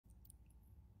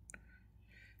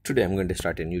Today I'm going to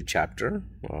start a new chapter,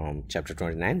 chapter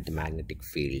 29, the magnetic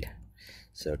field.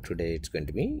 So today it's going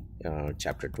to be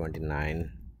chapter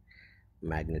 29,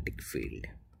 magnetic field.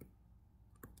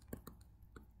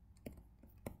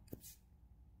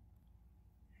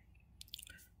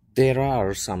 There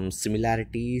are some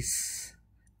similarities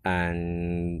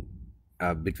and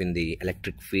between the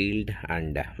electric field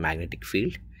and magnetic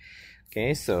field.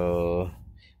 Okay, so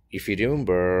if you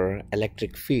remember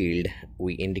electric field,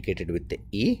 we indicated with the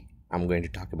E. I'm going to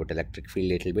talk about electric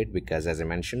field a little bit because, as I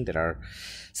mentioned, there are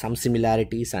some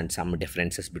similarities and some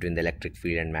differences between the electric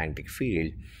field and magnetic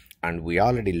field, and we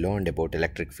already learned about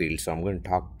electric field, so I'm going to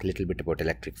talk a little bit about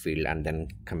electric field and then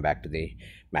come back to the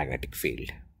magnetic field.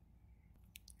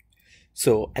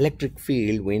 So electric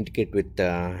field we indicate with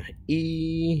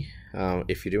E.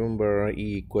 If you remember,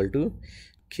 E equal to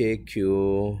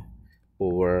KQ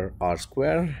over R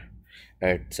square.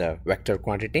 It's a vector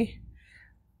quantity.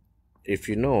 If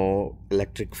you know,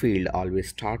 electric field always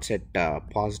starts at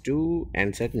positive,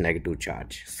 ends at negative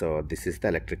charge. So this is the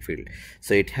electric field.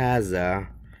 So it has a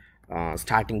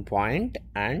starting point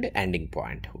and ending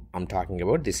point. I'm talking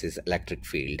about this is electric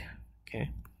field.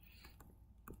 Okay,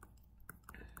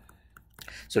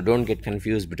 so don't get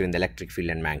confused between the electric field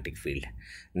and magnetic field.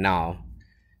 Now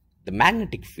the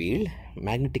magnetic field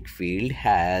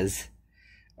has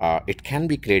it can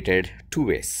be created two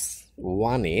ways.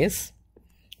 One is,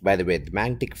 by the way, the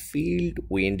magnetic field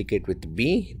we indicate with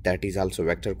B, that is also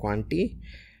vector quantity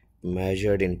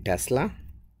measured in Tesla.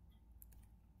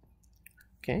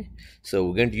 Okay, so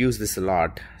we're going to use this a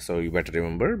lot, so you better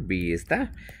remember B is the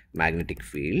magnetic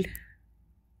field.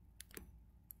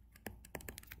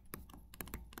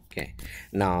 Okay,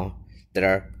 now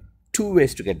there are two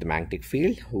ways to get the magnetic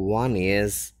field. One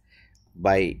is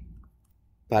by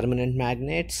permanent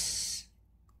magnets.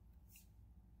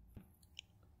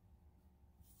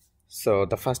 So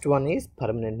the first one is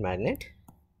permanent magnet.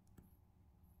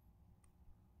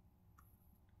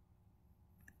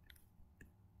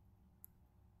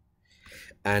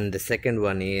 And the second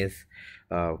one is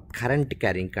current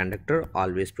carrying conductor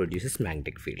always produces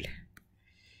magnetic field.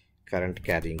 Current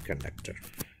carrying conductor.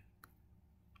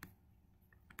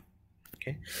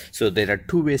 Okay, so there are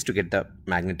two ways to get the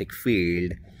magnetic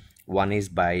field. One is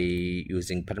by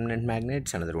using permanent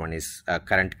magnets, another one is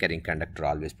current carrying conductor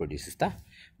always produces the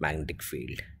magnetic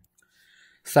field.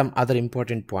 Some other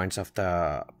important points of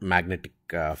the magnetic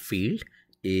field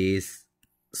is,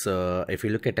 so if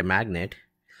you look at a magnet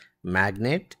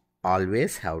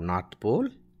always have north pole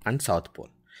and south pole.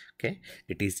 Okay,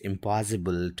 it is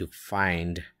impossible to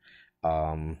find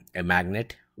a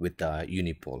magnet with a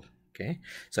unipole. Okay,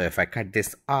 so if I cut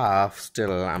this off,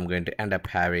 still I'm going to end up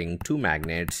having two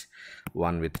magnets,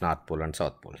 one with north pole and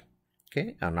south pole.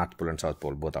 Okay, north pole and south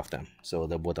pole, both of them. So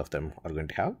the both of them are going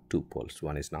to have two poles.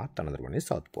 One is north, another one is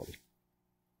south pole.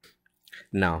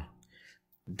 Now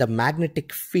the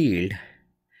magnetic field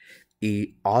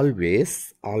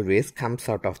always comes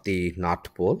out of the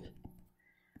north pole,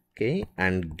 okay,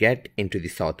 and get into the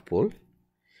south pole,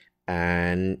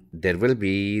 and there will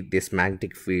be this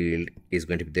magnetic field is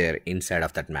going to be there inside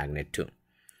of that magnet too.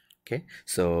 Okay,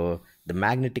 so the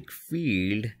magnetic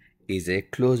field is a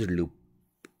closed loop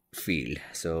field,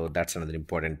 so that's another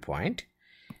important point.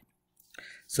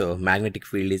 So magnetic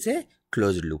field is a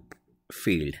closed loop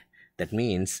field. That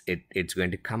means it's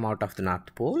going to come out of the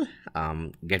north pole,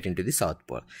 get into the south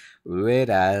pole.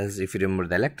 Whereas if you remember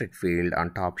the electric field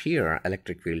on top here,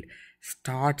 electric field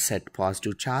starts at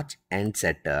positive charge, ends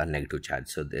at negative charge.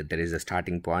 So there is a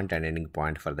starting point and ending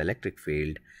point for the electric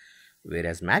field.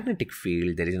 Whereas magnetic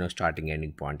field, there is no starting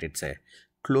ending point. It's a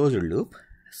closed loop.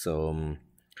 So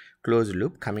closed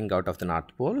loop coming out of the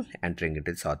north pole, entering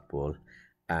into the south pole,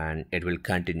 and it will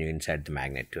continue inside the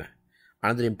magnet too.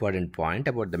 Another important point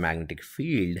about the magnetic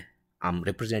field, I'm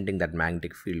representing that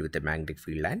magnetic field with the magnetic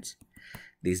field lines.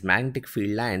 These magnetic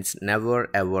field lines never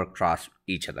ever cross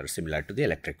each other, similar to the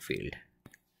electric field.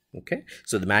 Okay,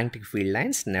 so the magnetic field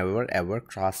lines never ever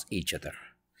cross each other.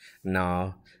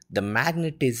 Now the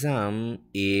magnetism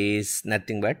is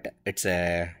nothing but it's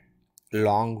a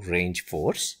long range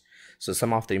force. So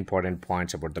some of the important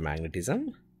points about the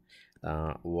magnetism.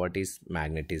 What is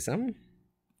magnetism?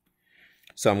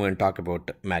 So I'm going to talk about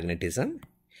magnetism.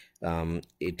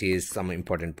 It is some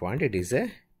important point. It is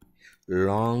a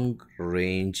long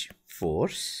range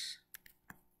force.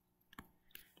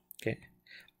 Okay,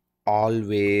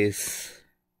 always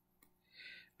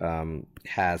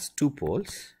has two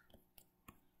poles.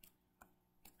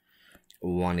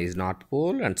 One is north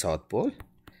pole and south pole,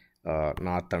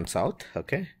 north and south.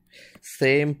 Okay,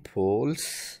 same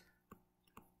poles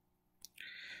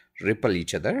repel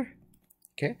each other.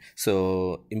 Okay,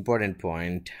 so important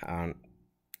point,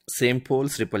 same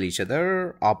poles repel each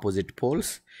other, opposite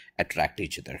poles attract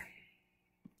each other.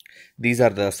 These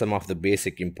are some of the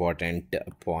basic important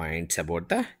points about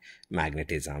the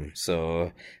magnetism.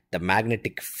 So the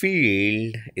magnetic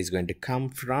field is going to come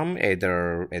from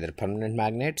either permanent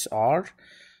magnets or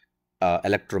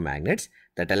electromagnets.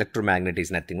 That electromagnet is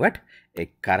nothing but a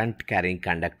current carrying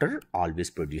conductor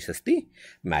always produces the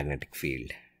magnetic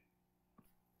field.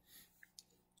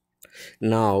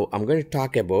 Now I'm going to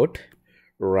talk about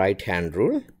right hand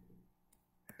rule.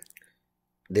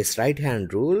 This right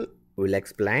hand rule will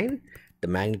explain the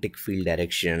magnetic field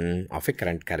direction of a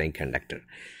current carrying conductor.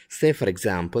 Say for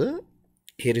example,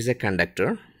 here is a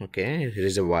conductor, okay, here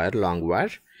is a wire, long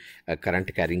wire, a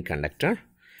current carrying conductor.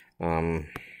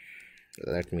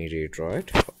 Let me redraw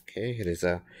it. Okay, here is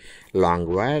a long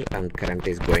wire and current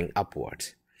is going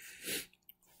upwards.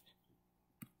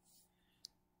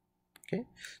 Okay,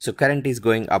 so current is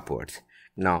going upwards.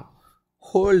 Now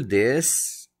hold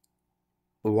this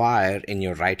wire in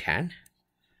your right hand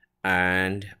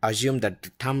and assume that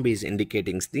the thumb is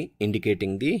indicating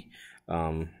the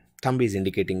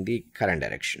current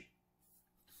direction.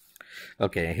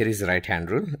 Okay, here is the right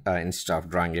hand rule. Instead of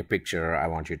drawing a picture, I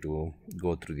want you to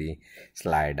go through the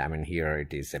slide. I mean, here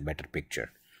it is a better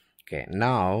picture. Okay,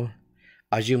 now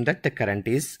assume that the current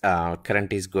is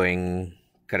going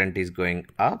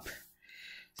up.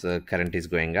 So current is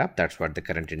going up. That's what the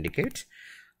current indicates.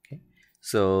 Okay,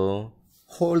 so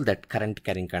hold that current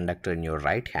carrying conductor in your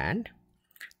right hand.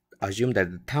 Assume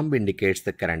that the thumb indicates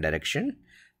the current direction.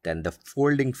 Then the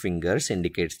folding fingers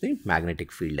indicates the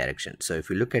magnetic field direction. So if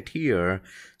you look at here,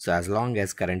 so as long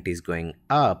as current is going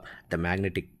up, the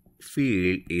magnetic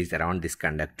field is around this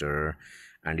conductor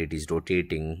and it is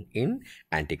rotating in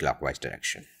anti-clockwise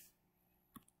direction.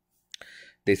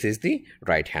 This is the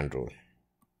right hand rule.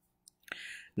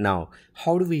 Now,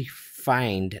 how do we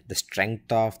find the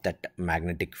strength of that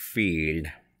magnetic field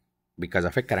because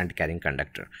of a current carrying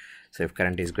conductor? So if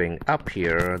current is going up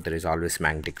here, there is always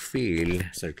magnetic field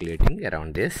circulating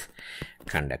around this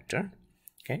conductor.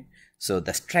 Okay, so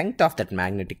the strength of that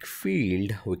magnetic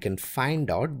field we can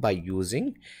find out by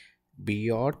using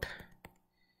Biot-Savart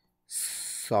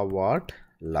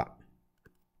law.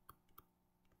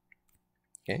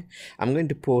 Okay, I'm going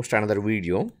to post another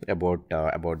video about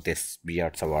this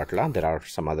Biot-Savart law. There are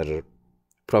some other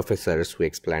professors who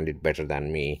explained it better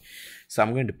than me, so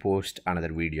I'm going to post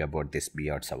another video about this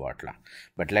Biot-Savart law.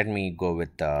 But let me go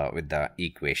with the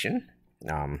equation.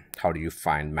 How do you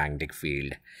find magnetic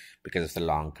field because of the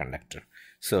long conductor?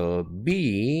 So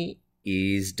B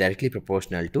is directly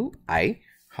proportional to I.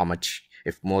 How much,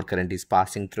 if more current is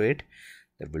passing through it,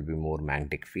 there will be more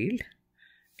magnetic field.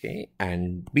 Okay,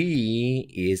 and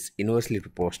B is inversely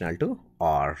proportional to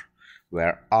R,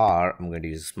 where R, I'm going to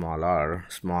use small r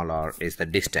is the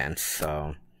distance.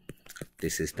 So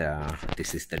this is the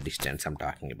distance I'm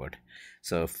talking about.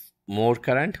 So more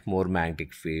current, more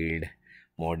magnetic field,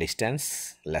 more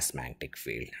distance, less magnetic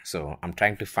field. So I'm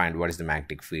trying to find what is the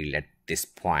magnetic field at this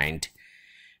point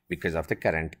because of the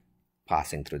current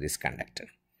passing through this conductor.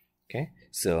 Okay,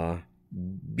 so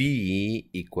B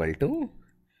equal to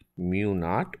mu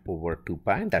naught over 2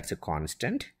 pi, that's a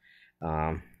constant,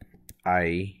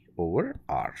 I over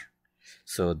R.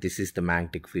 So this is the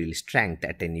magnetic field strength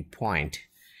at any point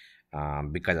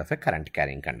because of a current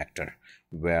carrying conductor,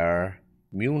 where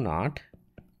mu naught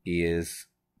is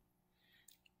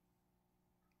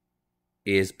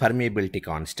permeability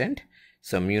constant.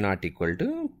 So mu naught equal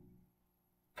to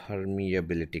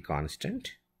permeability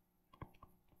constant.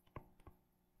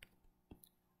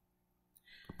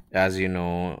 As you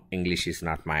know, English is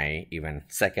not my even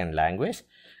second language,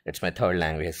 it's my third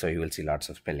language, so you will see lots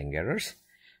of spelling errors.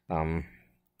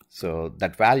 So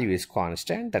that value is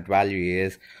constant. That value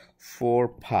is 4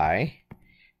 pi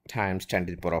times 10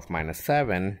 to the power of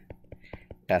 -7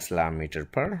 Tesla meter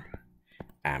per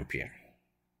ampere.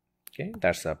 Okay,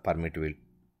 that's a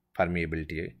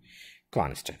permeability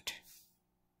constant.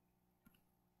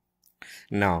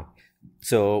 Now,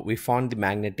 so we found the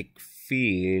magnetic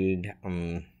field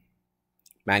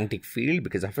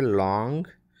because of a long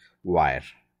wire.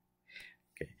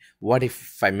 Okay, what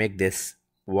if I make this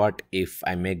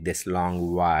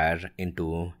long wire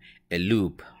into a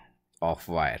loop of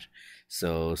wire?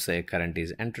 So say current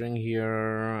is entering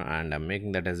here and I'm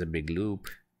making that as a big loop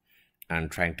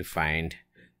and trying to find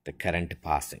the current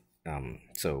passing.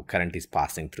 So current is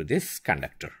passing through this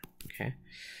conductor. Okay,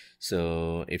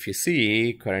 so if you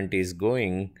see current is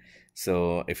going,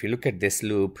 so if you look at this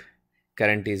loop,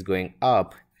 current is going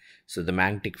up, so the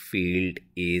magnetic field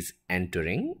is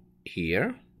entering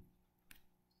here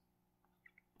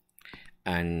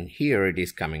and here it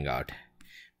is coming out.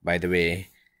 By the way,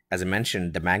 as I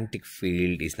mentioned, the magnetic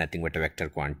field is nothing but a vector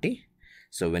quantity.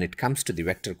 So when it comes to the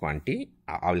vector quantity,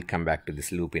 I will come back to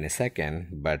this loop in a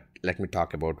second, but let me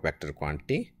talk about vector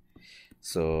quantity.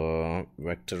 So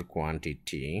vector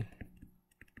quantity,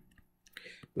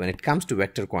 when it comes to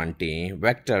vector quantity,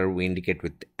 vector we indicate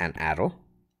with an arrow.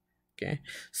 Okay,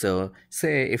 so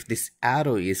say if this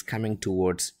arrow is coming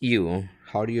towards you,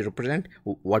 how do you represent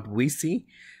what we see?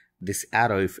 This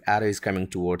arrow, if arrow is coming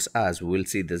towards us, we'll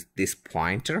see this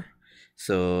pointer.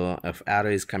 So if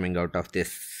arrow is coming out of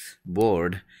this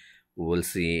board, we'll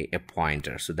see a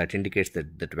pointer. So that indicates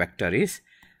that that vector is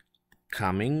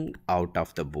coming out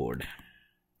of the board,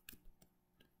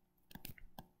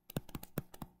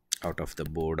 or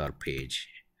page.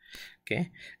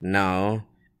 Okay, now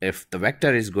if the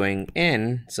vector is going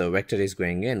in, so vector is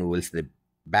going in, we'll see the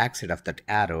backside of that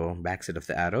arrow,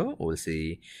 we'll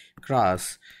see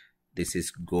cross. This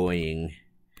is going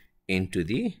into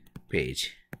the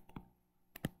page.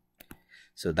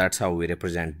 So that's how we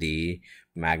represent the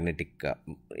magnetic,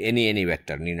 any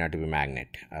vector, need not to be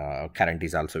magnet. Current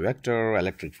is also vector,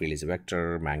 electric field is a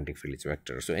vector, magnetic field is a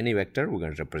vector. So any vector we're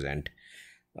going to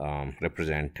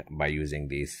represent by using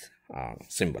these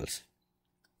symbols.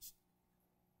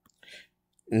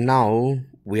 Now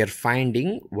we are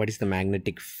finding what is the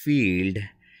magnetic field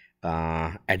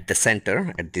at the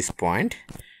center, at this point,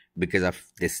 because of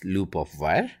this loop of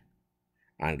wire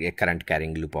and a current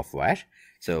carrying loop of wire.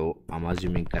 So I'm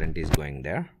assuming current is going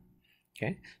there.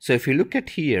 Okay, so if you look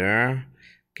at here,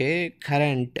 okay,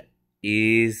 current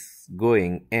is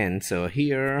going in. So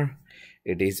here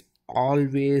it is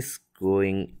always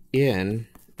going in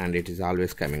and it is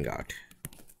always coming out.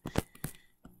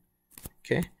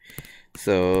 Okay,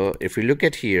 so if you look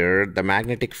at here, the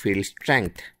magnetic field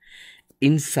strength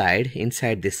inside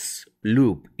this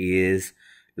loop is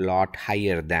lot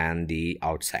higher than the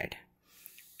outside.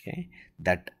 Okay,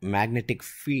 that magnetic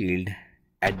field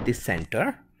at the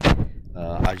center,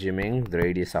 assuming the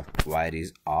radius of wire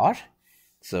is r,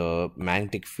 so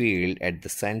magnetic field at the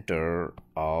center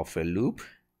of a loop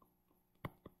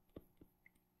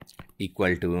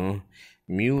equal to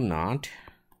mu naught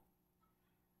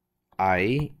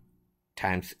I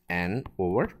times n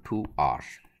over 2r,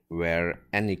 where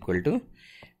n equal to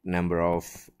number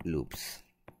of loops.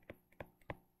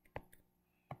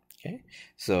 Okay,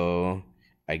 so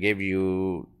I gave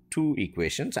you two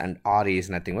equations, and r is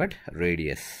nothing but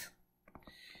radius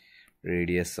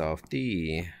of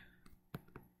the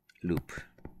loop.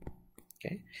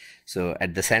 Okay, so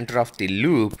at the center of the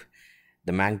loop,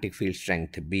 the magnetic field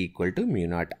strength B equal to mu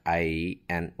naught I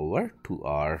n over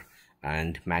 2r,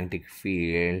 and magnetic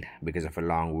field because of a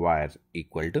long wire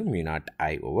equal to mu naught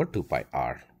I over 2 pi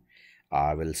r.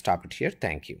 I will stop it here.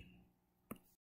 Thank you.